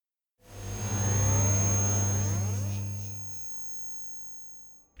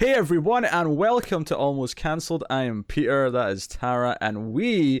Hey everyone, and welcome to Almost Cancelled. I am Peter, that is Tara, and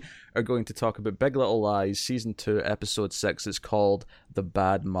we are going to talk about Big Little Lies, Season 2, Episode 6. It's called The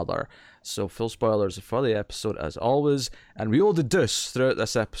Bad Mother. So, full spoilers for the episode as always, and we will deduce throughout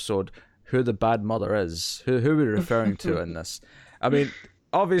this episode who the bad mother is, who we're referring to in this. I mean,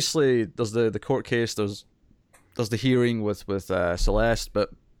 obviously, there's the court case, there's the hearing with Celeste,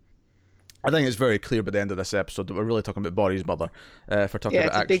 but I think it's very clear by the end of this episode that we're really talking about Bonnie's mother. If we're talking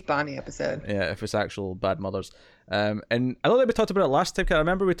about it's a big Bonnie episode. Yeah, if it's actual bad mothers. And I know that we talked about it last time. I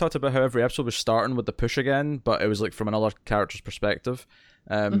remember we talked about how every episode was starting with the push again, but it was like from another character's perspective.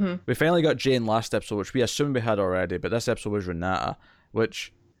 We finally got Jane last episode, which we assumed we had already, but this episode was Renata,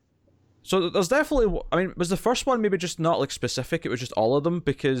 which... So there's definitely... I mean, was the first one maybe just not like specific? It was just all of them?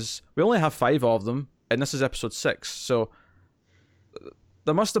 Because we only have 5 of them, and this is episode 6, so...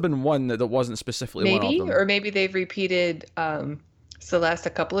 There must have been one that wasn't specifically one of them. Or maybe they've repeated Celeste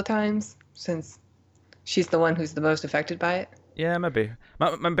a couple of times since she's the one who's the most affected by it. Yeah, maybe.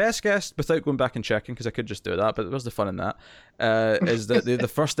 My best guess, without going back and checking, because I could just do that, but what's the fun in that, is that the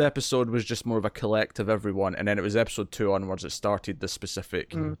first episode was just more of a collective everyone, and then it was episode 2 onwards that started the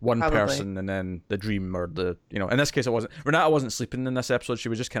specific one person, and then the dream, or the, you know, in this case it wasn't, Renata wasn't sleeping in this episode, she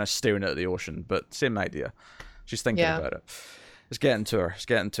was just kind of staring out at the ocean, but same idea. She's thinking about it. It's getting to her.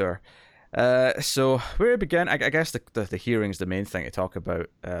 So where to begin? I guess the hearing's the main thing to talk about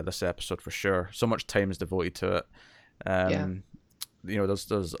this episode for sure. So much time is devoted to it. You know,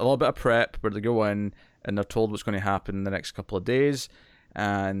 there's a little bit of prep where they go in and they're told what's going to happen in the next couple of days.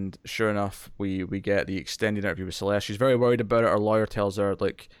 And sure enough, we get the extended interview with Celeste. She's very worried about it. Her lawyer tells her,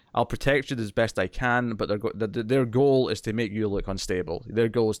 like, I'll protect you as best I can, but their goal is to make you look unstable. Their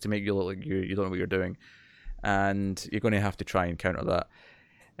goal is to make you look like you don't know what you're doing. And you're going to have to try and counter that.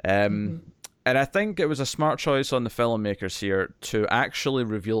 And I think it was a smart choice on the filmmakers here to actually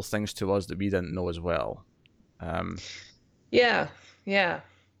reveal things to us that we didn't know as well. Yeah.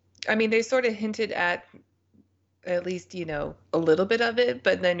 I mean, they sort of hinted at least, you know, a little bit of it,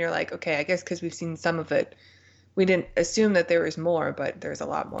 but then you're like, okay, I guess because we've seen some of it, we didn't assume that there was more, but there's a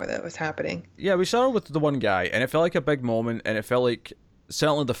lot more that was happening. Yeah, we started with the one guy, and it felt like a big moment, and it felt like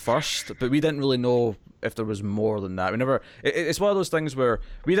certainly the first, but we didn't really know if there was more than that. We never. It's one of those things where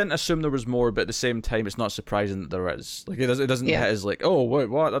we didn't assume there was more, but at the same time, it's not surprising that there is. Like it doesn't hit as like, oh wait,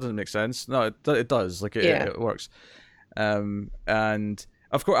 what? That doesn't make sense. No, it does. Like it works. And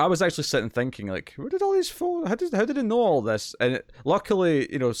of course, I was actually sitting thinking, like, where did all these folk? How did they know all this? And luckily,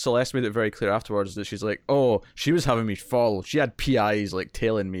 you know, Celeste made it very clear afterwards that she's like, oh, she was having me followed. She had PIs like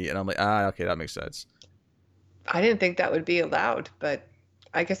tailing me, and I'm like, okay, that makes sense. I didn't think that would be allowed, but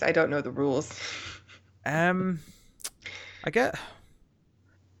I guess I don't know the rules. I guess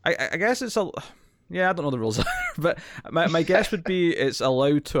it's I don't know the rules, but my guess would be it's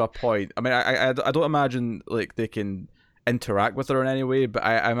allowed to a point. I mean, I don't imagine like they can interact with her in any way, but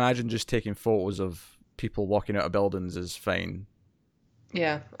I imagine just taking photos of people walking out of buildings is fine.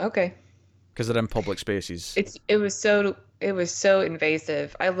 Yeah. Okay. Because they're in public spaces. It was so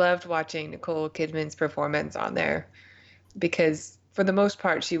invasive. I loved watching Nicole Kidman's performance on there because for the most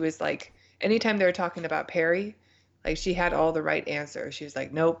part she was like, anytime they were talking about Perry, like she had all the right answers. She was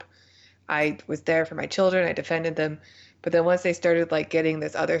like, nope, I was there for my children. I defended them. But then once they started like getting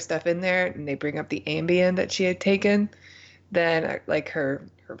this other stuff in there and they bring up the Ambien that she had taken, then like her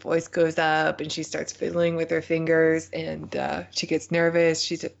voice goes up and she starts fiddling with her fingers and she gets nervous.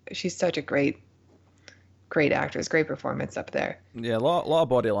 She's such a great actress, great performance up there. Yeah, a lot of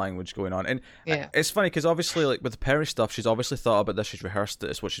body language going on. And it's funny because obviously like with the Perry stuff, she's obviously thought about this, she's rehearsed it,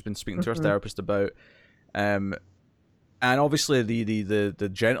 it's what she's been speaking to her therapist about. And obviously the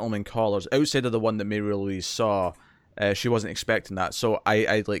gentleman callers, outside of the one that Mary Louise saw, she wasn't expecting that. So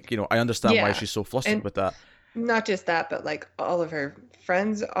I like, you know, I understand why she's so flustered with that. Not just that, but like all of her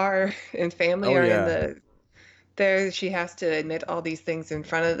friends are and family are in there. She has to admit all these things in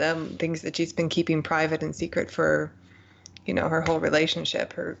front of them, things that she's been keeping private and secret for, you know, her whole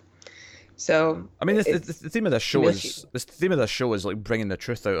relationship. So I mean, the theme of this show is like bringing the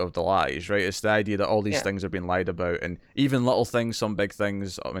truth out of the lies, right? It's the idea that all these things are being lied about, and even little things, some big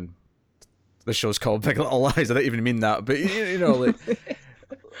things. I mean, the show's called Big Little Lies. I didn't even mean that, but you know, like.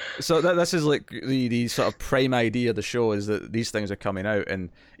 So this is like the sort of prime idea of the show is that these things are coming out,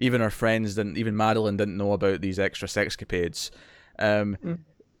 and even her friends even Madeline didn't know about these extra sexcapades.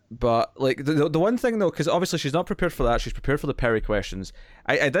 But like the one thing though, because obviously she's not prepared for that, she's prepared for the Perry questions.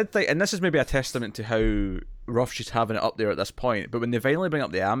 I did think, and this is maybe a testament to how rough she's having it up there at this point, but when they finally bring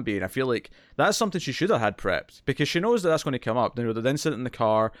up the Ambien, I feel like that's something she should have had prepped, because she knows that that's going to come up. You know, the incident in the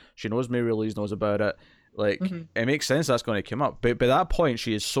car, she knows Mary Louise knows about it. Like, it makes sense that's going to come up. But by that point,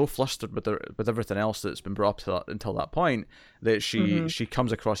 she is so flustered with everything else that's been brought up to until that point that she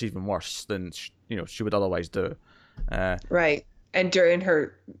comes across even worse than she would otherwise do. Right. And during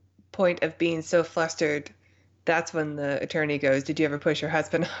her point of being so flustered, that's when the attorney goes, "Did you ever push your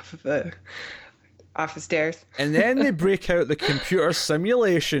husband off the stairs?" And then they break out the computer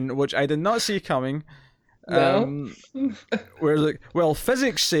simulation, which I did not see coming. No. Where like, well,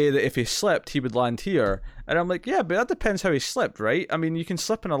 physics say that if he slipped, he would land here, and I'm like, yeah, but that depends how he slipped, right? I mean, you can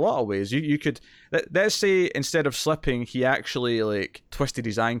slip in a lot of ways. You could let's say instead of slipping, he actually like twisted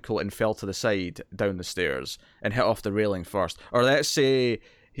his ankle and fell to the side down the stairs and hit off the railing first, or let's say.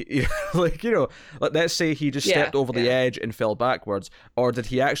 Let's say he just stepped over the edge and fell backwards, or did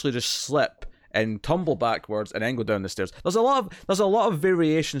he actually just slip and tumble backwards and then go down the stairs? There's a lot of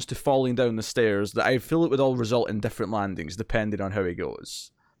variations to falling down the stairs that I feel it would all result in different landings depending on how he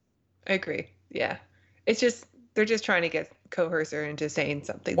goes. I agree. Yeah, it's just they're just trying to coerce her into saying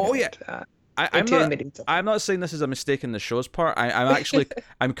something. Oh yeah. I'm not saying this is a mistake in the show's part. I'm actually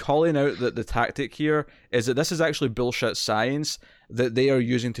I'm calling out that the tactic here is that this is actually bullshit science that they are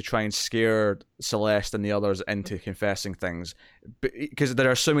using to try and scare Celeste and the others into confessing things, because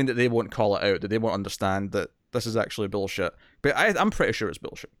they're assuming that they won't call it out, that they won't understand that this is actually bullshit. But I'm pretty sure it's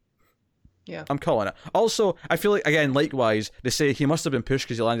bullshit. Yeah, I'm calling it. Also, I feel like, again, likewise, they say he must have been pushed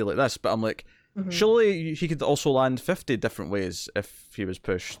because he landed like this, but I'm like, surely he could also land 50 different ways if he was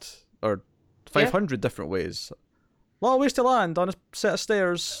pushed, or 500 different ways. A lot of ways to land on a set of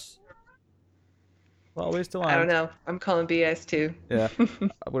stairs. A lot of ways to land. I don't know. I'm calling BS too. Yeah.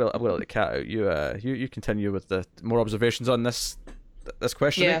 I'm gonna let the cat out. You continue with the more observations on this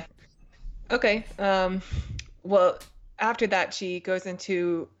question. Yeah. Okay. Well, after that, she goes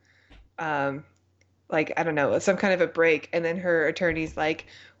into, like, I don't know, some kind of a break, and then her attorney's like,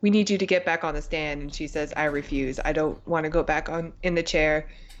 "We need you to get back on the stand," and she says, "I refuse. I don't want to go back in the chair,"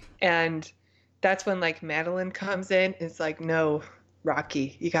 and that's when like Madeline comes in. It's like, "No,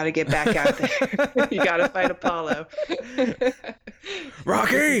 Rocky, you got to get back out there. You got to fight Apollo.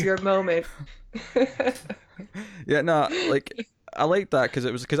 Rocky, this is your moment." Yeah, no, like I like that because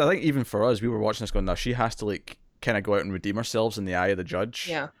I think even for us, we were watching this going, "No, she has to like kind of go out and redeem ourselves in the eye of the judge."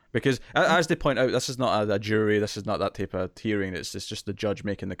 Yeah. Because as they point out, this is not a jury. This is not that type of hearing. It's just the judge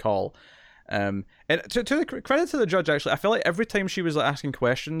making the call. And to the credit to the judge, actually, I feel like every time she was like asking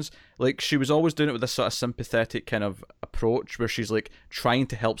questions, like she was always doing it with this sort of sympathetic kind of approach, where she's like trying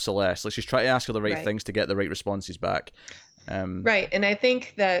to help Celeste, like she's trying to ask her the right things to get the right responses back. Right, and I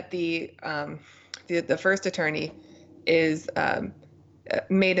think that the first attorney is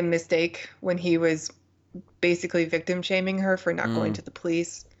made a mistake when he was basically victim shaming her for not going to the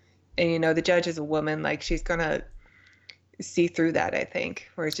police, and the judge is a woman, like she's gonna see through that, I think,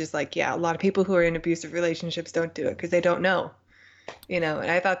 where it's just like, yeah, a lot of people who are in abusive relationships don't do it because they don't know, and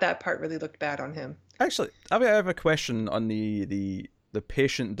I thought that part really looked bad on him. Actually, I have a question on the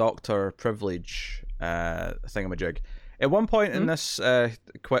patient doctor privilege thingamajig. At one point in this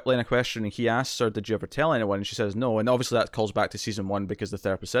line of questioning, he asks her, "Did you ever tell anyone?" And she says no, and obviously that calls back to season 1 because the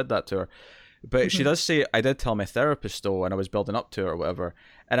therapist said that to her. But she does say, "I did tell my therapist though, and I was building up to it or whatever."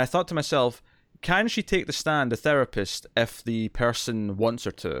 And I thought to myself, can she take the stand, the therapist, if the person wants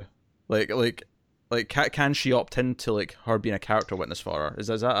her to? Like, can she opt into like her being a character witness for her? Is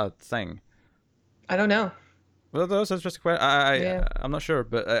that a thing? I don't know. Well, that's just a question. I'm not sure,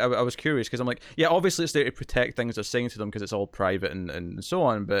 but I was curious because I'm like, yeah, obviously it's there to protect things they're saying to them because it's all private and so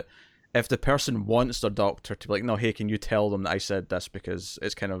on. But if the person wants their doctor to be like, "No, hey, can you tell them that I said this because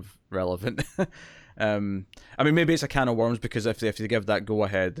it's kind of relevant?" I mean, maybe it's a can of worms because if they give that go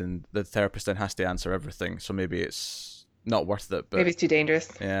ahead, then the therapist then has to answer everything. So maybe it's not worth it. But maybe it's too dangerous.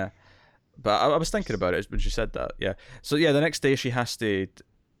 Yeah, but I was thinking about it when she said that. Yeah. So yeah, the next day she has to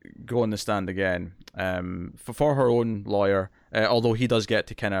go on the stand again for her own lawyer, although he does get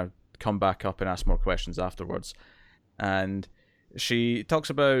to kind of come back up and ask more questions afterwards. And she talks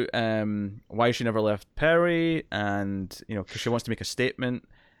about why she never left Perry, and because she wants to make a statement,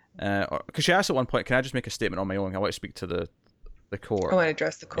 because she asked at one point, "Can I just make a statement on my own? I want to speak to the court. I want to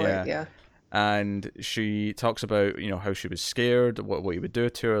address the court." Yeah. And she talks about how she was scared, what he would do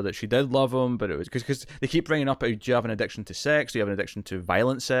to her, that she did love him, but it was because they keep bringing up, do you have an addiction to sex? Do you have an addiction to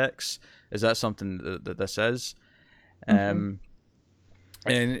violent sex? Is that something that this is? And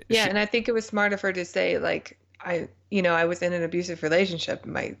and I think it was smart of her to say, like, I was in an abusive relationship.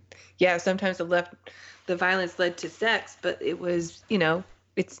 Sometimes the violence led to sex, but it was,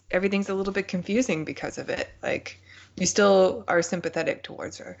 everything's a little bit confusing because of it. Like, you still are sympathetic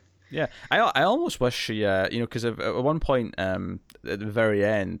towards her. Yeah, I almost wish she, because at one point at the very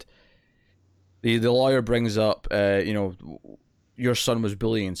end, the lawyer brings up, your son was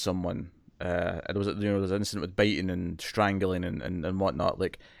bullying someone. There was there's an incident with biting and strangling and whatnot.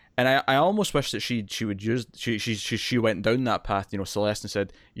 Like, and I almost wish that she would use she went down that path. Celeste, and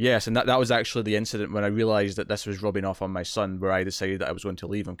said yes, and that was actually the incident when I realized that this was rubbing off on my son, where I decided that I was going to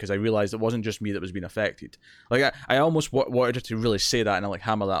leave him, because I realized it wasn't just me that was being affected. Like, I almost wanted her to really say that and like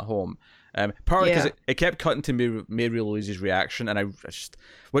hammer that home. Partly because it kept cutting to Mary Louise's reaction, and I just,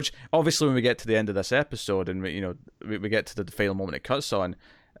 which obviously when we get to the end of this episode and we get to the final moment it cuts on,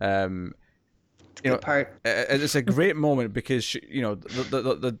 part. It's a great moment because she,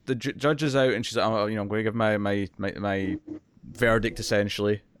 the judge is out and she's like, I'm going to give my verdict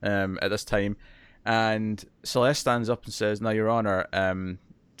essentially at this time, and Celeste stands up and says, "Now, Your Honor,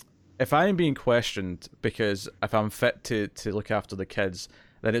 if I'm being questioned because if I'm fit to look after the kids,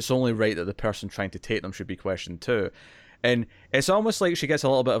 then it's only right that the person trying to take them should be questioned too." And it's almost like she gets a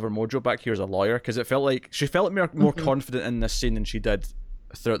little bit of her mojo back here as a lawyer, because it felt like she felt more confident in this scene than she did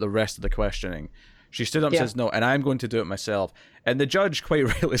throughout the rest of the questioning. She stood up and says, "No, and I'm going to do it myself." And the judge quite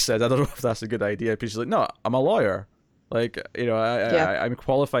rightly said, "I don't know if that's a good idea." But she's like, "No, I'm a lawyer. Like, I'm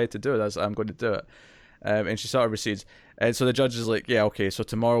qualified to do it. I'm going to do it." And she sort of recedes. And so the judge is like, "Yeah, okay, so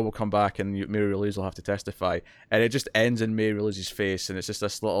tomorrow we'll come back and Mary Louise will have to testify." And it just ends in Mary Louise's face, and it's just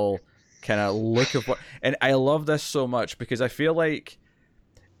this little kind of look of what. And I love this so much because I feel like,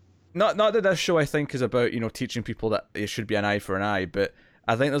 not that this show I think is about teaching people that it should be an eye for an eye, but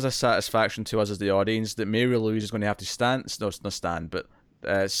I think there's a satisfaction to us as the audience that Mary Louise is going to have to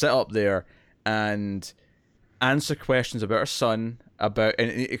sit up there and answer questions about her son,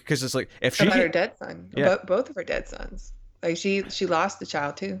 because it's like, if she about her dead son, about both of her dead sons. Like, she lost the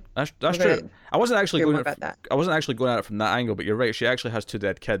child too. That's true. I wasn't actually going at it from that angle, but you're right. She actually has two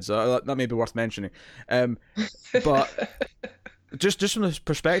dead kids. That may be worth mentioning. But just from the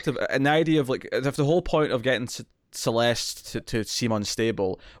perspective, an idea of like, if the whole point of getting Celeste to seem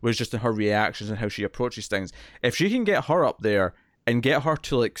unstable was just in her reactions and how she approaches things, if she can get her up there and get her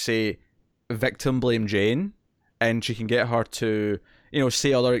to like say victim blame Jane, and she can get her to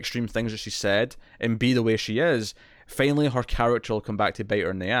say other extreme things that she said and be the way she is, finally her character will come back to bite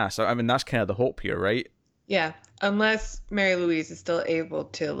her in the ass. I mean, that's kind of the hope here, right? Yeah, unless Mary Louise is still able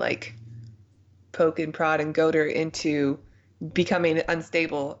to like poke and prod and goad her into becoming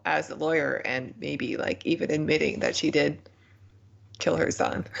unstable as a lawyer, and maybe like even admitting that she did kill her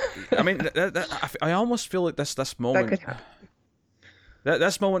son. I mean, I almost feel like this moment. That could happen.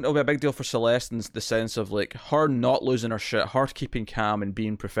 This moment will be a big deal for Celeste, in the sense of like her not losing her shit, her keeping calm and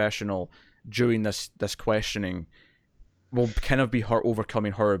being professional during this questioning will kind of be her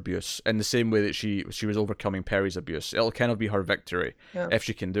overcoming her abuse in the same way that she was overcoming Perry's abuse. It'll kind of be her victory if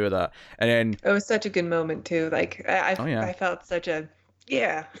she can do that. And then it was such a good moment too. Like I felt such a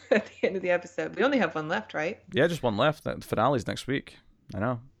at the end of the episode. We only have one left, right? Yeah, just one left. The finale's next week. I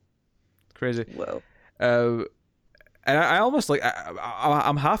know, crazy. Whoa. And I almost like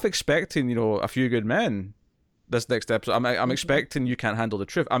I'm half expecting a Few Good Men this next episode. I'm expecting You Can't Handle the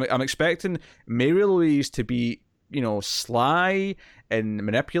Truth. I'm expecting Mary Louise to be sly and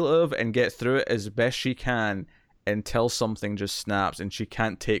manipulative and get through it as best she can until something just snaps and she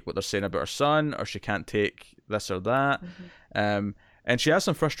can't take what they're saying about her son, or she can't take this or that. And she has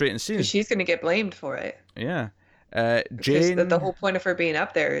some frustrating scenes. She's going to get blamed for it. Yeah. Jane. The whole point of her being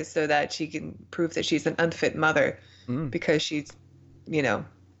up there is so that she can prove that she's an unfit mother because she's, made a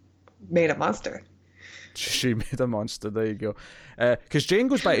monster. She made a monster. There you go. Because Jane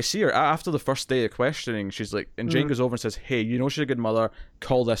goes by to see her after the first day of questioning. She's like, and Jane goes over and says, "Hey, she's a good mother.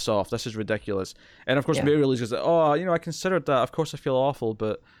 Call this off. This is ridiculous." And of course, Mary Louise goes, "Oh, I considered that. Of course, I feel awful,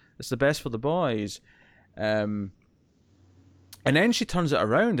 but it's the best for the boys." And then she turns it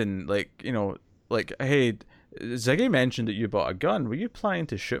around and "Hey, Ziggy mentioned that you bought a gun. Were you planning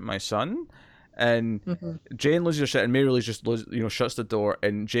to shoot my son?" And Jane loses her shit, and Mary Louise just shuts the door,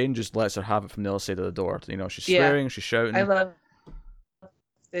 and Jane just lets her have it from the other side of the door. She's swearing, she's shouting. I love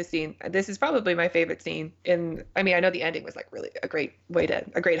this scene. This is probably my favorite scene. I know the ending was like really a great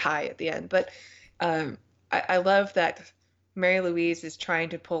high at the end, but I love that Mary Louise is trying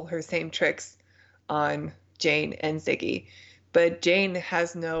to pull her same tricks on Jane and Ziggy, but Jane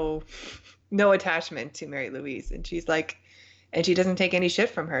has no attachment to Mary Louise, and she's like, and she doesn't take any shit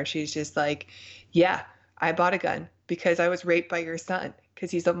from her. She's just like, "Yeah, I bought a gun because I was raped by your son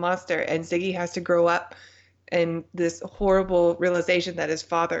because he's a monster, and Ziggy has to grow up and this horrible realization that his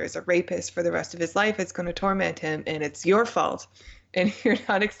father is a rapist for the rest of his life. It's going to torment him, and it's your fault, and you're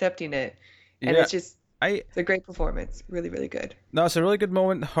not accepting it." And it's just It's a great performance. Really, really good. No, it's a really good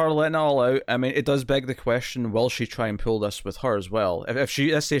moment. Her letting it all out. I mean, it does beg the question: will she try and pull this with her as well? If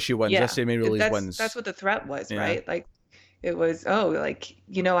she, let's say she wins, let's say Mary Louise wins. That's what the threat was, right? Like, it was, oh, like,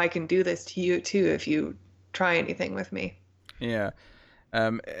 I can do this to you too if you try anything with me. Yeah.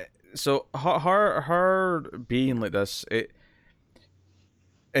 So her being like this,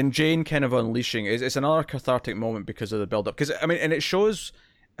 and Jane kind of unleashing, it's another cathartic moment because of the build up. Because I mean, and it shows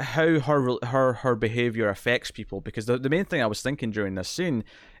how her behavior affects people. Because the main thing I was thinking during this scene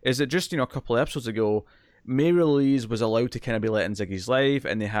is that just a couple of episodes ago, Mary Louise was allowed to kind of be let in Ziggy's life,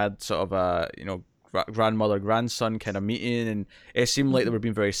 and they had sort of a grandmother grandson kind of meeting, and it seemed like they were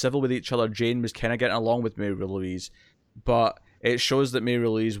being very civil with each other. Jane was kind of getting along with Mary Louise, but it shows that Mary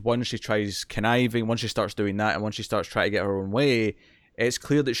Louise, once she tries conniving, once she starts doing that, and once she starts trying to get her own way, it's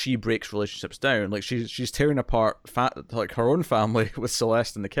clear that she breaks relationships down. Like she's tearing apart like her own family with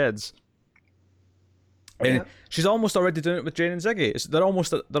Celeste and the kids, and she's almost already doing it with Jane and Ziggy.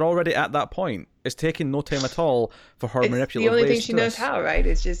 They're already at that point. It's taking no time at all for her manipulative. The only thing she knows how, right,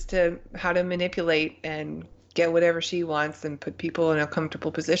 is just how to manipulate and get whatever she wants and put people in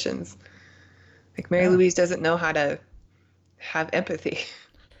uncomfortable positions. Like Mary Louise doesn't know how to have empathy.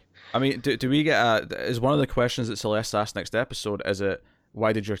 I mean, do we get is one of the questions that Celeste asked next episode, is it,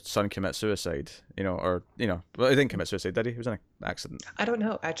 why did your son commit suicide? Well, he didn't commit suicide, did he? It was an accident. I don't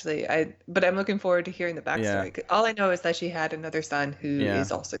know, actually. But I'm looking forward to hearing the backstory. Yeah. All I know is that she had another son who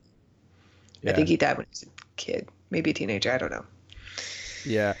is also, I think he died when he was a kid, maybe a teenager, I don't know.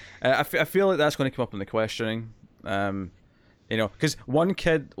 Yeah, I feel like that's going to come up in the questioning. Because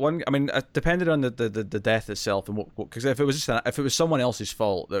depending on the death itself, and because if it was someone else's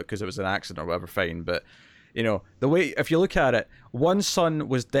fault, because it was an accident or whatever, fine. But the way, if you look at it, one son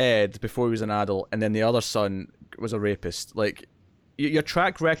was dead before he was an adult, and then the other son was a rapist. Like, your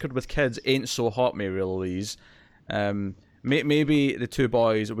track record with kids ain't so hot, Mary Louise. Maybe the two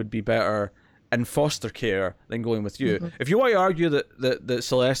boys would be better in foster care than going with you. Mm-hmm. If you want to argue that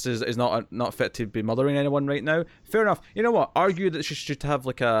Celeste is not fit to be mothering anyone right now, fair enough. You know what? Argue that she should have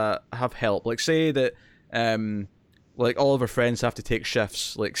have help. Like, say that like all of her friends have to take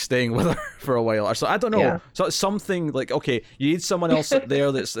shifts, like staying with her for a while, or so. I don't know. Yeah. So it's something like, okay, you need someone else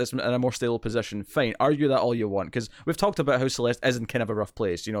there that's in a more stable position. Fine, argue that all you want, because we've talked about how Celeste is in kind of a rough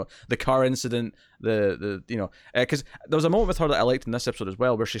place. The car incident, because there was a moment with her that I liked in this episode as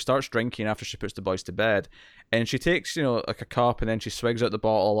well, where she starts drinking after she puts the boys to bed, and she takes like a cup, and then she swigs out the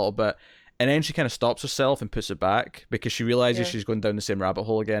bottle a little bit, and then she kind of stops herself and puts it back because she realizes she's going down the same rabbit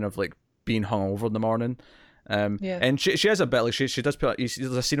hole again of like being hungover in the morning. And she has a bit, like she does put, there's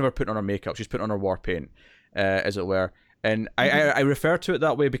a scene of her putting on her makeup, she's putting on her war paint, as it were, and I refer to it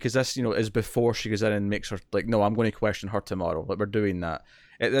that way because this is before she goes in and makes her like, no, I'm going to question her tomorrow, like we're doing that.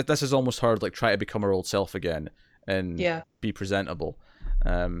 This is almost her like trying to become her old self again and be presentable.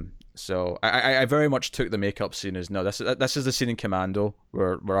 So I very much took the makeup scene as, no, this is the scene in Commando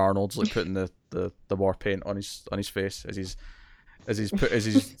where Arnold's like putting the war paint on his face as he's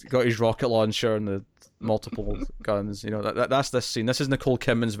got his rocket launcher and the multiple guns. That's this scene. This is Nicole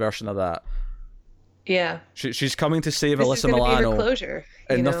Kidman's version of that. Yeah. She's coming to save Alyssa Milano. Closure,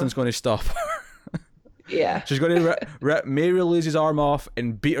 and nothing's going to stop her. Yeah. She's going to rip Mary Louise's arm off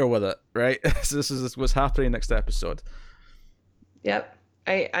and beat her with it, right? So this is what's happening next episode. Yep.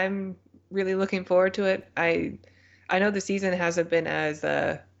 I'm really looking forward to it. I know the season hasn't been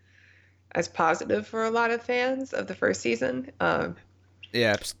as positive for a lot of fans of the first season.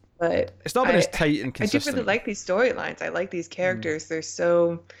 Yeah, but it's not been as tight and consistent. I do really like these storylines. I like these characters. They're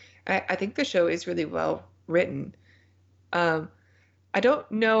so. I think the show is really well written. I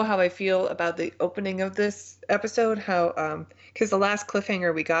don't know how I feel about the opening of this episode. How because the last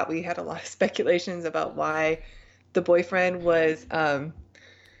cliffhanger we had a lot of speculations about why the boyfriend was. Oh,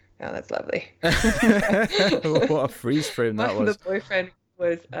 that's lovely. What a freeze frame that was. The boyfriend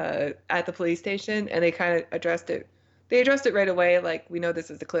was at the police station, and they kind of addressed it. They addressed it right away, like, we know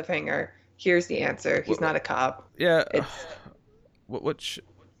this is the cliffhanger. Here's the answer. He's not a cop. Yeah, which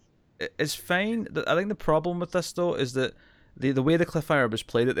is fine. I think the problem with this, though, is that the way the cliffhanger was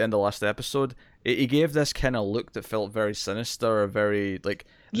played at the end of the last episode, it gave this kind of look that felt very sinister, or very, like...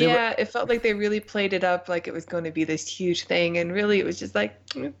 it felt like they really played it up like it was going to be this huge thing, and really it was just like...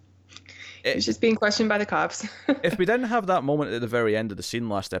 It's just being questioned by the cops. If we didn't have that moment at the very end of the scene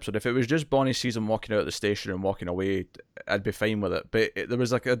last episode, if it was just Bonnie Season walking out of the station and walking away, I'd be fine with it. But there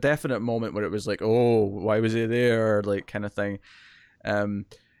was like a definite moment where it was like, oh, why was he there? Like, kind of thing. And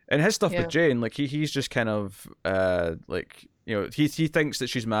his stuff with Jane, like he's just kind of like, he thinks that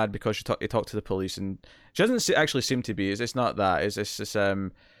she's mad because he talked to the police, and she doesn't actually seem to be. It's not that. It's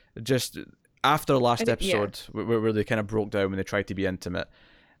just after last Yeah. episode where they kind of broke down when they tried to be intimate,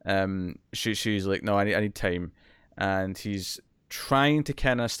 she's like, no, I need time, and he's trying to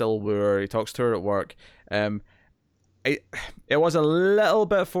kind of still woo her. He talks to her at work. It was a little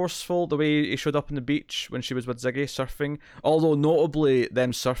bit forceful the way he showed up on the beach when she was with Ziggy surfing, although notably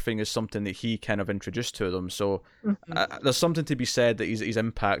them surfing is something that he kind of introduced to them, so there's something to be said that his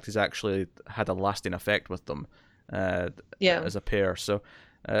impact has actually had a lasting effect with them as a pair, so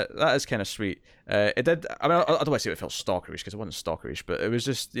that is kind of sweet. It did. I mean, I don't want to say it felt stalkerish because it wasn't stalkerish, but it was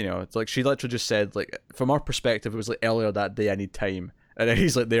just, it's like she literally just said, like, from our perspective, it was like earlier that day, I need time, and then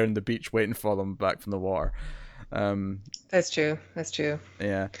he's like there on the beach waiting for them back from the water. That's true.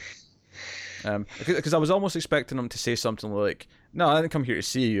 Yeah. Because I was almost expecting him to say something like, "No, I didn't come here to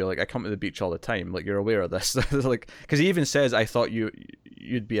see you. Like, I come to the beach all the time. Like, you're aware of this." Like, because he even says, "I thought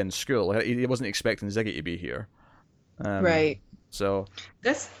you'd be in school." Like, he wasn't expecting Ziggy to be here. Right. So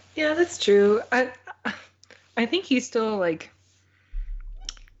That's true. I think he's still like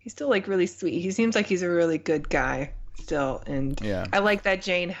really sweet. He seems like he's a really good guy still, and yeah. I like that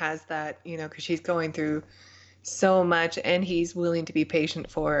Jane has that, because she's going through so much, and he's willing to be patient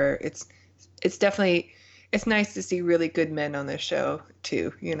for her. It's definitely, it's nice to see really good men on this show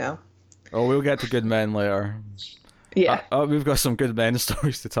too. Oh, we'll get to good men later. Yeah. We've got some good men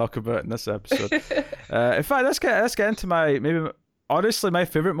stories to talk about in this episode. In fact, let's get into honestly, my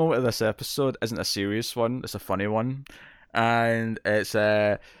favorite moment of this episode isn't a serious one; it's a funny one, and it's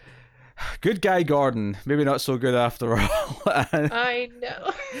good guy Gordon, maybe not so good after all. I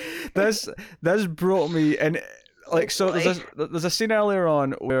know. This brought me in, like, so there's a scene earlier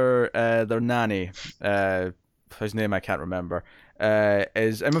on where their nanny, whose name I can't remember, and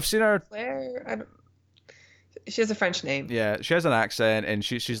we've seen her. Claire, she has a French name. Yeah, she has an accent, and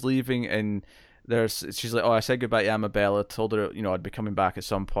she's leaving, and she's like, "Oh, I said goodbye to Amabella, told her, I'd be coming back at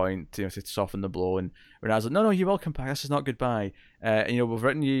some point, to soften the blow." And Renate's like, "No, you will come back. This is not goodbye. We've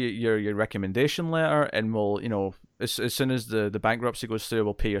written you your recommendation letter, and we'll, as soon as the bankruptcy goes through,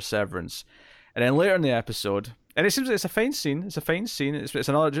 we'll pay your severance." And then later in the episode, and it seems like it's a fine scene. It's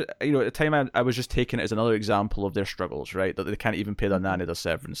another, at the time I was just taking it as another example of their struggles, right? That they can't even pay their nanny the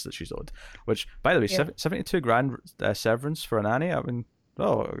severance that she's owed. Which, by the way, $72,000 severance for a nanny. I mean,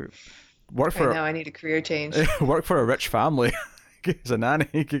 work for. I know. I need a career change. Work for a rich family. As a nanny,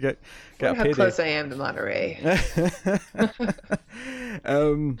 you could get a payday. How close I am to Monterey.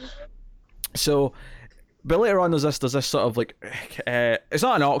 So, but later on, there's this sort of like, it's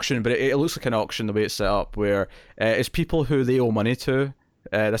not an auction, but it looks like an auction the way it's set up, where it's people who they owe money to.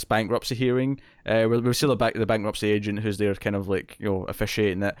 This bankruptcy hearing, we see the bankruptcy agent who's there, kind of like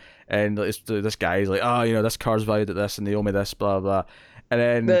officiating it, and this guy's like, this car's valued at this, and they owe me this, blah blah. And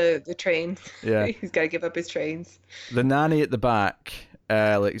then the trains. Yeah, he's got to give up his trains. The nanny at the back,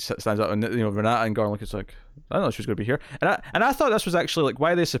 stands up, and Renata and Gordon look. It's like, I don't know if she was going to be here, and I thought this was actually like,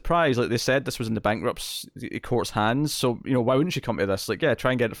 why are they surprised? Like, they said this was in the bankruptcy court's hands, so why wouldn't she come to this? Like, yeah,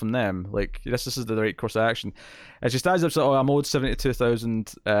 try and get it from them. Like, this is the right course of action. And she stands up, so I'm owed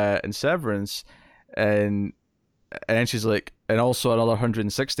 72,000 in severance, and then she's like, and also another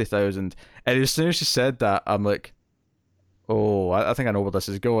 160,000. And as soon as she said that, I'm like, oh, I think I know where this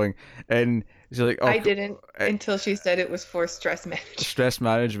is going. And she's like, oh, I didn't until she said it was for stress management. Stress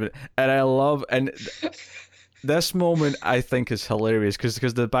management. And I love, and this moment I think is hilarious because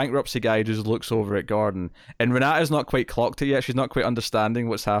the bankruptcy guy just looks over at Gordon, and Renata's not quite clocked it yet. She's not quite understanding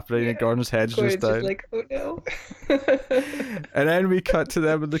what's happening, and Gordon's head's just down. Like, oh no. And then we cut to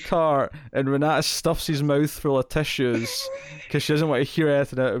them in the car, and Renata stuffs his mouth full of tissues because she doesn't want to hear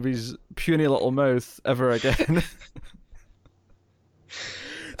anything out of his puny little mouth ever again.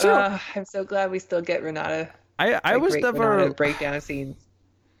 I'm so glad we still get Renata. I was never Renata breakdown scenes.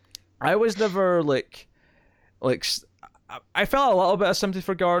 I was never like I felt a little bit of sympathy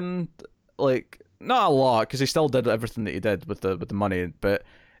for Gordon, like not a lot because he still did everything that he did with the money, but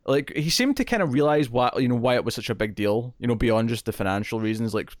like he seemed to kind of realize why it was such a big deal, beyond just the financial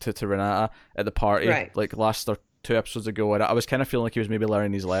reasons, like to Renata at the party, right. Like last or 2 episodes ago, and I was kind of feeling like he was maybe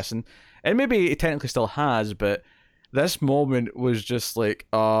learning his lesson, and maybe he technically still has, but this moment was just like,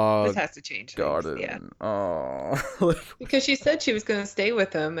 oh, this has to change. Gordon. Yeah. Oh. Because she said she was going to stay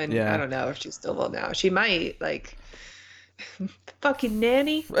with him, and yeah. I don't know if she still will now. She might, like, fucking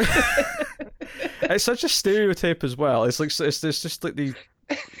nanny. It's such a stereotype as well. It's like it's just like the.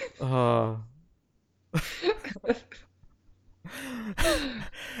 Boy.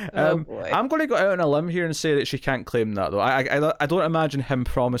 I'm going to go out on a limb here and say that she can't claim that though. I don't imagine him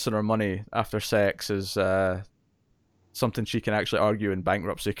promising her money after sex is something she can actually argue in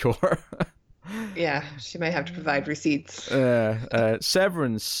bankruptcy court. Yeah, she might have to provide receipts.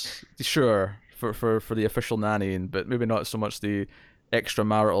 Severance, sure, for the official nannying, but maybe not so much the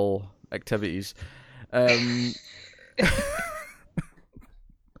extramarital activities. Um,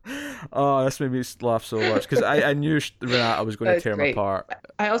 oh, this made me laugh so much because I knew Renata was going That to was tear him great. apart.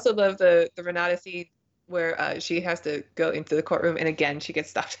 I also love the Renata scene where she has to go into the courtroom and again she gets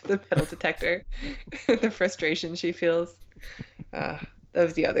stopped at the metal detector. The frustration she feels. Uh, that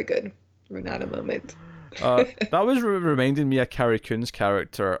was the other good Renata moment. That was reminding me of Carrie Coon's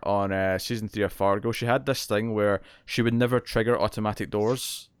character on season 3 of Fargo. She had this thing where she would never trigger automatic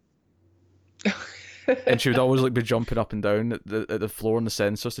doors, and she would always like be jumping up and down at the floor and the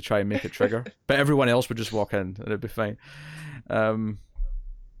sensors to try and make it trigger. But everyone else would just walk in and it'd be fine. Um,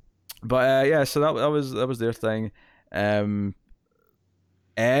 but yeah, so that was their thing. Um,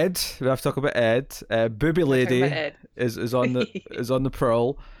 Ed, we have to talk about Ed. Booby We're talking about Lady Ed. is on the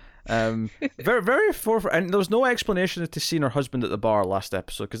prowl. Very very forefront, and there was no explanation to seeing her husband at the bar last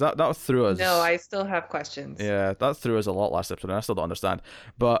episode because that threw us. No, I still have questions. Yeah, that threw us a lot last episode, and I still don't understand.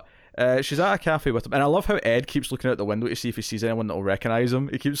 But she's at a cafe with him, and I love how Ed keeps looking out the window to see if he sees anyone that'll recognize him.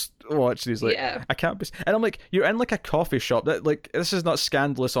 He keeps watching. He's like, Yeah. I can't be. And I'm like, you're in like a coffee shop. That like this is not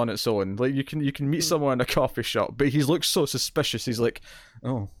scandalous on its own. Like you can meet someone in a coffee shop, but he looks so suspicious. He's like,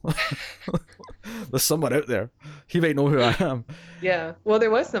 oh, there's someone out there. He might know who I am. Yeah. Well,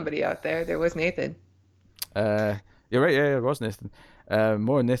 there was somebody out there. There was Nathan. You're right. Yeah, it was Nathan.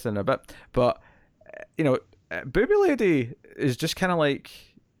 More on Nathan in a bit, but Booby Lady is just kind of like,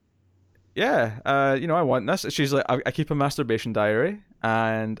 yeah, I want this. She's like, I keep a masturbation diary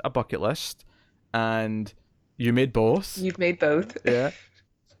and a bucket list, and you made both. You've made both. Yeah.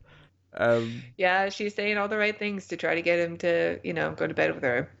 Yeah, she's saying all the right things to try to get him to, go to bed with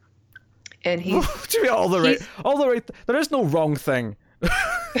her. And he's What do you mean all the right? There is no wrong thing.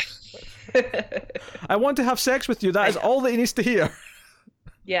 I want to have sex with you. That is all that he needs to hear.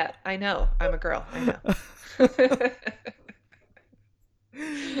 Yeah, I know. I'm a girl. I know.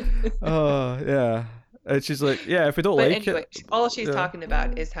 Oh, yeah. And she's like, yeah, if we don't But like anyway, it. all she's Yeah. talking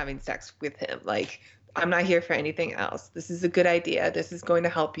about is having sex with him. Like, I'm not here for anything else. This is a good idea. This is going to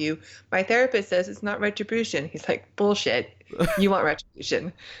help you. My therapist says it's not retribution. He's like, bullshit. You want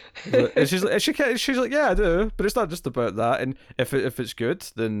retribution. And she's like, yeah, I do, but it's not just about that. And if it's good,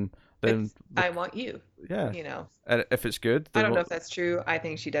 then I want you. yeah, You know. and if it's good, I then don't know if that's true. I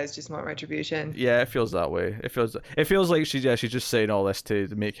think she does just want retribution. yeah, it feels that way. It feels like she's just saying all this to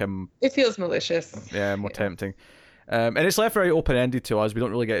make him It feels malicious. more Yeah. tempting. And it's left very open ended to us. We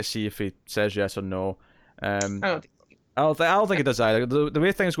don't really get to see if he says yes or no. I don't think I don't think it does either. The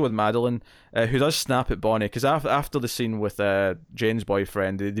way things go with Madeline, who does snap at Bonnie, because after the scene with Jane's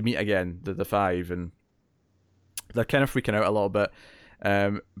boyfriend, they meet again, the five, and they're kind of freaking out a little bit.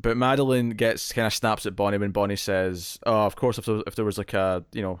 But Madeline kind of snaps at Bonnie when Bonnie says, "Oh, of course, if there was like a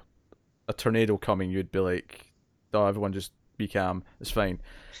tornado coming, you'd be like, oh, everyone just be calm, it's fine."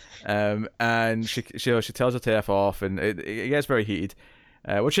 And she tells her to F off, and it gets very heated,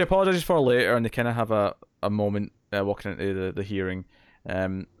 which she apologizes for later, and they kind of have a moment walking into the hearing.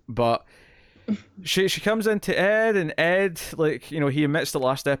 But she comes into Ed, and Ed, like, he admits the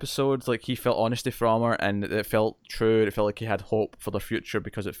last episode, like, he felt honesty from her, and it felt true. It felt like he had hope for the future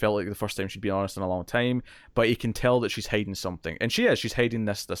because it felt like the first time she'd been honest in a long time. But he can tell that she's hiding something, and she's hiding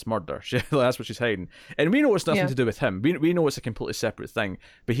this murder. That's what she's hiding, and we know it's nothing to do with him. We know it's a completely separate thing,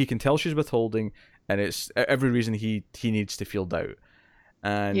 but he can tell she's withholding, and it's every reason he needs to feel doubt,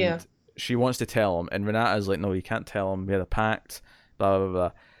 and she wants to tell him, and Renata's like, no, you can't tell him. We had a pact, blah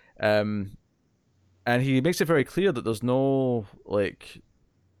blah blah. And he makes it very clear that there's no, like,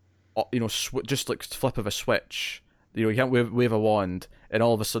 just like flip of a switch. You can't wave a wand and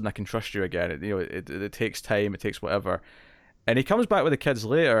all of a sudden I can trust you again. It takes time, it takes whatever. And he comes back with the kids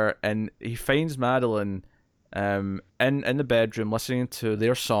later, and he finds Madeline in the bedroom listening to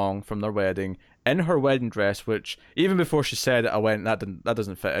their song from their wedding in her wedding dress, which even before she said it, I went, that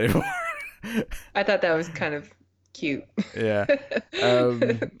doesn't fit anymore. I thought that was kind of cute. Yeah.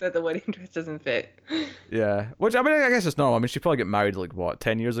 That the wedding dress doesn't fit. Yeah. Which, I mean, I guess it's normal. I mean, she probably got married, like, what,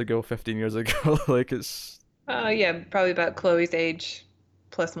 10 years ago, 15 years ago? Like, it's... Yeah, probably about Chloe's age,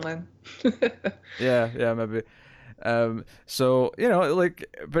 +1. Yeah, maybe. So, like,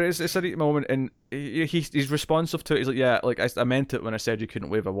 but it's a neat moment, and he's responsive to it. He's like, yeah, like, I meant it when I said you couldn't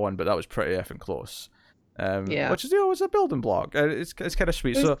wave a wand, but that was pretty effing close. Yeah. Which is, it's a building block. It's kind of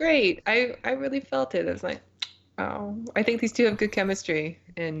sweet. It was great. I really felt it. I was like, oh, I think these two have good chemistry,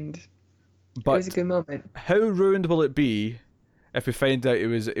 and it was a good moment. How ruined will it be if we find out it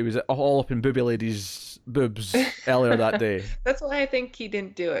was all up in Booby Lady's boobs earlier that day. That's why I think he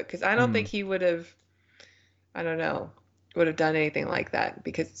didn't do it, because I don't Hmm. think he would have, I don't know, would have done anything like that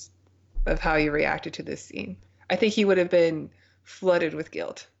because of how he reacted to this scene. I think he would have been flooded with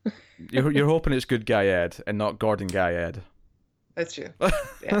guilt. You're hoping it's good guy Ed and not Gordon guy Ed. That's true.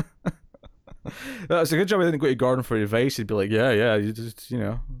 Yeah. That's a good job I didn't go to Gordon for advice. He'd be like, yeah, you just,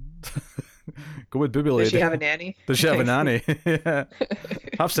 go with booby Does she lady. have a nanny? Does she have a nanny? Yeah.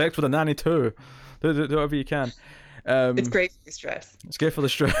 Have sex with a nanny too. Do whatever you can. It's great for stress. It's good for the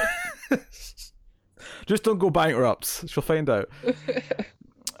stress. Just don't go bankrupt. She'll find out.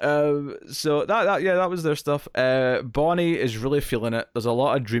 So that was their stuff. Bonnie is really feeling it. There's a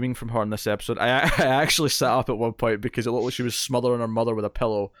lot of dreaming from her in this episode. I actually sat up at one point because it looked like she was smothering her mother with a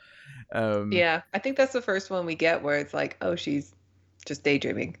pillow. Yeah, I think that's the first one we get where it's like, oh, she's just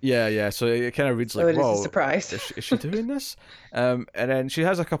daydreaming. Yeah. So it kind of reads So like, it is a whoa, surprise. is she doing this? And then she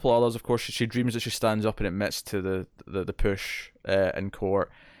has a couple others. Of course, she dreams that she stands up and admits to the push in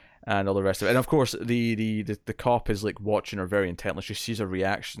court and all the rest of it. And of course, the cop is like watching her very intently. She sees her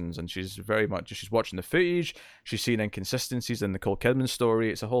reactions, and she's watching the footage. She's seeing inconsistencies in Nicole Kidman's story.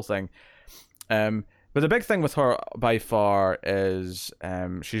 It's a whole thing. But the big thing with her by far is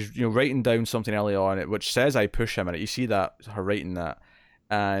she's writing down something early on which says "I push him," and you see that her writing that,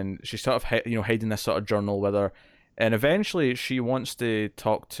 and she's sort of hiding this sort of journal with her, and eventually she wants to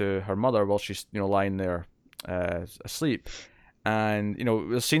talk to her mother while she's lying there asleep. And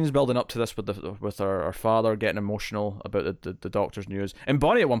the scenes building up to this with her father getting emotional about the doctor's news, and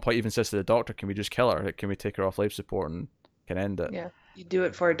Bonnie at one point even says to the doctor, "Can we just kill her? Can we take her off life support and can end it?" Yeah, you do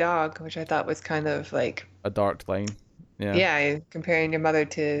it for a dog, which I thought was kind of like, A dark line. Yeah. yeah, comparing your mother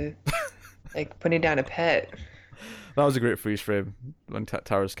to like putting down a pet. That was a great freeze frame on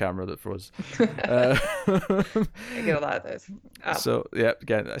Tara's camera that froze. I get a lot of those. Oh, So yeah,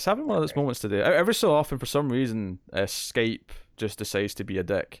 again, it's having one of those moments today. Every so often, for some reason, Skype just decides to be a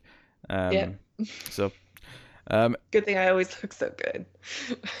dick. yeah. So, Good thing I always look so good.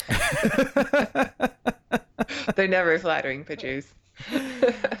 They're never flattering pictures.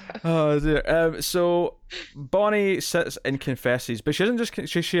 oh dear. So Bonnie sits and confesses, but she doesn't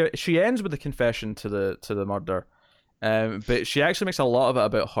just she ends with the confession to the murder. But she actually makes a lot of it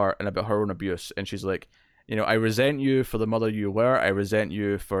about her and about her own abuse, and she's like, I resent you for the mother you were. I resent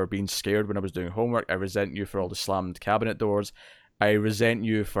you for being scared when I was doing homework. I resent you for all the slammed cabinet doors. I resent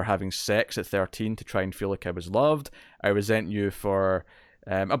you for having sex at 13 to try and feel like I was loved. I resent you for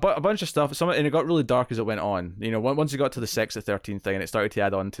a bunch of stuff. And it got really dark as it went on. Once you got to the sex at 13 thing, and it started to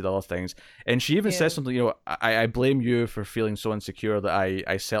add on to the other things. And she even says something, I blame you for feeling so insecure that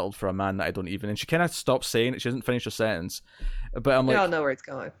I settled for a man that I don't even. And she kind of stops saying it. She doesn't finish her sentence. But I'm We like, all know where it's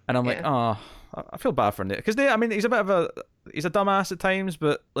going. and I'm like, oh, I feel bad for Nick because he's a bit of he's a dumbass at times,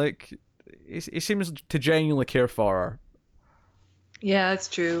 but like he seems to genuinely care for her. Yeah, it's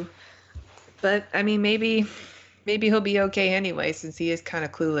true. But I mean, maybe he'll be okay anyway, since he is kind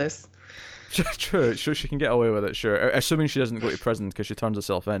of clueless. True, sure she can get away with it. Sure, assuming she doesn't go to prison because she turns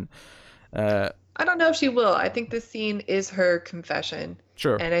herself in. I don't know if she will. I think this scene is her confession.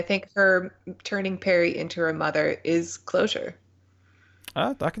 Sure. And I think her turning Perry into her mother is closure.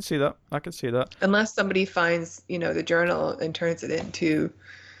 I can see that. Unless somebody finds, the journal and turns it into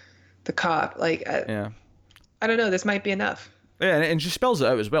the cop. Like, Yeah. I don't know. This might be enough. Yeah, and she spells it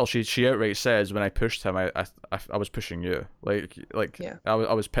out as well. She outright says, "When I pushed him, I was pushing you. Like Yeah. I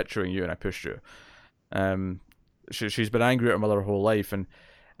was picturing you, and I pushed you." She's been angry at her mother her whole life, and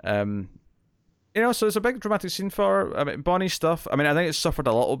so it's a big dramatic scene for her. I mean, Bonnie's stuff. I mean, I think it's suffered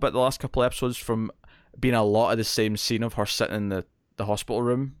a little bit the last couple of episodes from being a lot of the same scene of her sitting in the hospital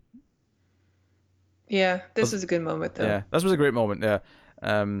room. Yeah, this was a good moment though. Yeah, this was a great moment. Yeah.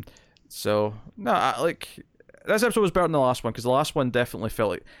 So no, this episode was better than the last one because the last one definitely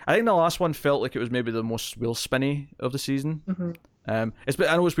felt like. I think the last one felt like it was maybe the most wheel spinny of the season. Mm-hmm. I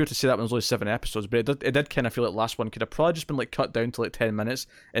know it's weird to say that when there's only 7 episodes, but it did kind of feel like the last one could have probably just been like cut down to like 10 minutes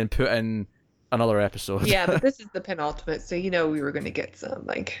and put in another episode. Yeah, but this is the penultimate, so we were going to get some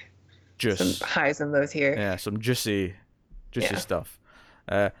Juice. some highs and lows here. Yeah, some juicy stuff.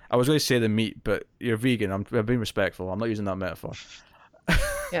 I was going to say the meat, but you're vegan. I'm being respectful. I'm not using that metaphor.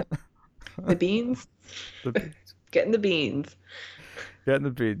 Yeah. The beans? Getting the beans. Getting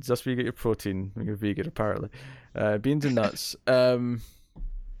the beans. That's where you get your protein when you're vegan, apparently. Beans and nuts. I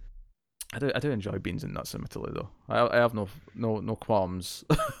do enjoy beans and nuts, admittedly, though. I have no qualms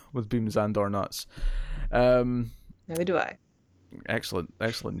with beans and or nuts. Neither do I. Excellent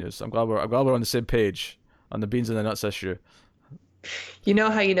news. I'm glad we're on the same page on the beans and the nuts issue. You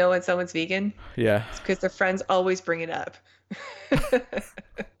know how you know when someone's vegan? Yeah. It's because their friends always bring it up.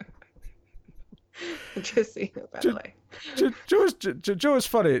 Just so you know, by the way. Joe is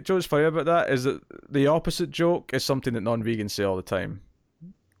funny. Joe's funny about that is that the opposite joke is something that non-vegans say all the time.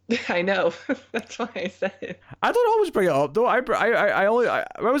 I know. That's why I said it. I don't always bring it up though.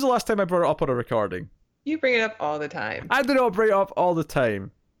 When was the last time I brought it up on a recording? You bring it up all the time. I do not bring it up all the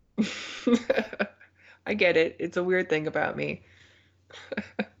time. I get it. It's a weird thing about me.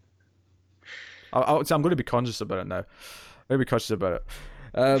 I'm going to be conscious about it now. I'm going to be conscious about it.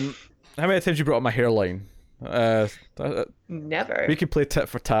 How many times you brought up my hairline? Never. We could play tit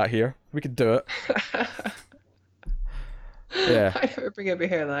for tat here. We could do it. Yeah. I never bring up your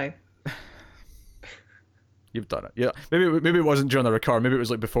hairline. You've done it. Yeah. Maybe it wasn't during the record. Maybe it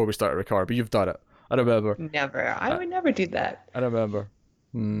was like before we started record. But you've done it. I remember. Never. I would never do that. I remember.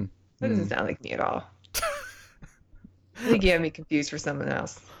 That doesn't sound like me at all. I think you have me confused for someone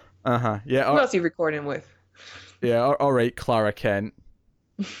else. Yeah. Who else are you recording with? Yeah. All right, Clara Kent.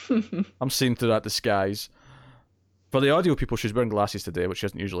 I'm seeing through that disguise. For the audio people, she's wearing glasses today, which she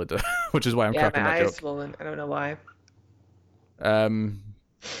doesn't usually do, which is why I'm cracking that joke. Yeah, my eyes swollen. I don't know why.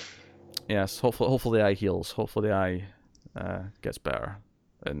 Yes. Hopefully the eye heals. Hopefully the eye gets better,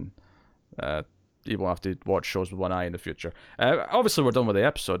 and you won't have to watch shows with one eye in the future. Obviously, we're done with the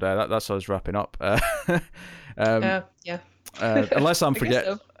episode. That's us wrapping up. Yeah. Unless I'm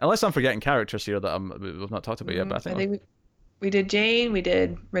forgetting characters here that we've not talked about yet. But I think we did Jane. We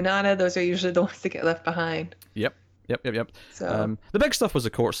did Renata. Those are usually the ones that get left behind. Yep. So the big stuff was the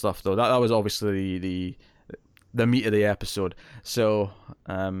court stuff, though. That was obviously the meat of the episode. So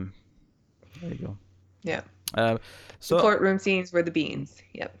there you go. Yeah. So the courtroom scenes were the beans.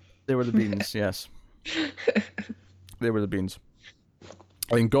 Yep. They were the beans. Yes. They were the beans.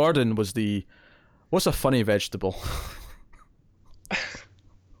 I mean, Gordon was what's a funny vegetable?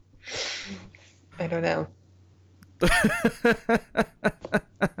 I don't know.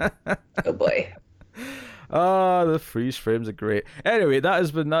 Oh boy. The freeze frames are great. Anyway, that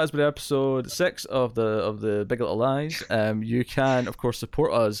has been episode 6 of the Big Little Lies. You can of course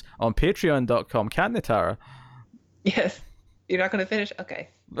support us on patreon.com, can't they, Tara? Yes. You're not going to finish? Okay.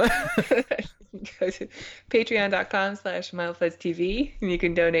 Go to patreon.com/MildFuzzTV, and you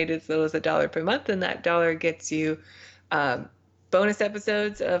can donate as little as $1 per month, and that dollar gets you bonus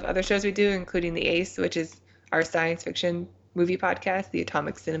episodes of other shows we do, including The Ace, which is our science fiction movie podcast, the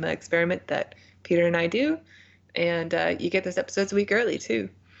Atomic Cinema Experiment that Peter and I do, and you get those episodes a week early too.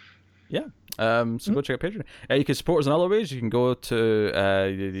 Yeah. So go check out Patreon. You can support us in other ways. You can go to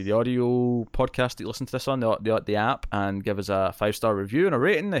the audio podcast that you listen to this on, the app, and give us a 5-star review and a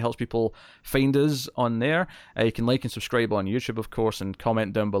rating. That helps people find us on there. You can like and subscribe on YouTube, of course, and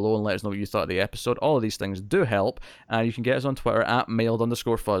comment down below and let us know what you thought of the episode. All of these things do help. And you can get us on Twitter at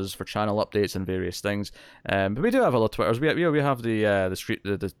mailed_fuzz for channel updates and various things. But we do have other Twitters. We have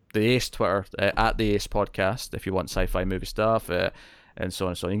the Ace Twitter at the Ace Podcast if you want sci-fi movie stuff. And so on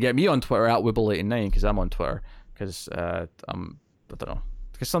and so on. You can get me on Twitter at Wibble89 because I'm on Twitter because I don't know,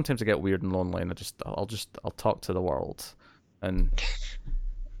 because sometimes I get weird and lonely and I'll talk to the world, and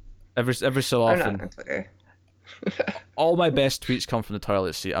every so often. I'm not on Twitter. All my best tweets come from the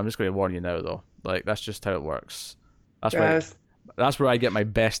toilet seat. I'm just going to warn you now, though. Like, that's just how it works. That's where I get my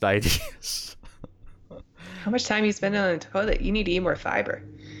best ideas. How much time you spend on the toilet? You need to eat more fiber.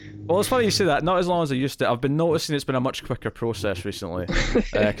 Well, it's funny you say that. Not as long as I used to. I've been noticing it's been a much quicker process recently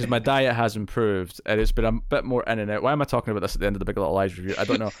because my diet has improved and it's been a bit more in and out. Why am I talking about this at the end of the Big Little Lies review? I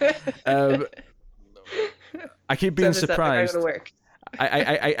don't know. I keep being surprised.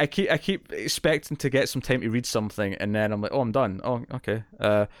 I keep expecting to get some time to read something and then I'm like, oh, I'm done. Oh, okay.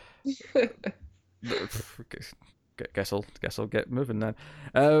 Guess I'll get moving then.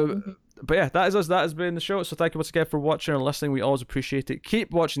 But yeah, that is us. That has been the show. So thank you once again for watching and listening. We always appreciate it. Keep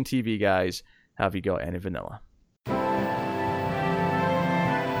watching TV, guys. Have you got any vanilla?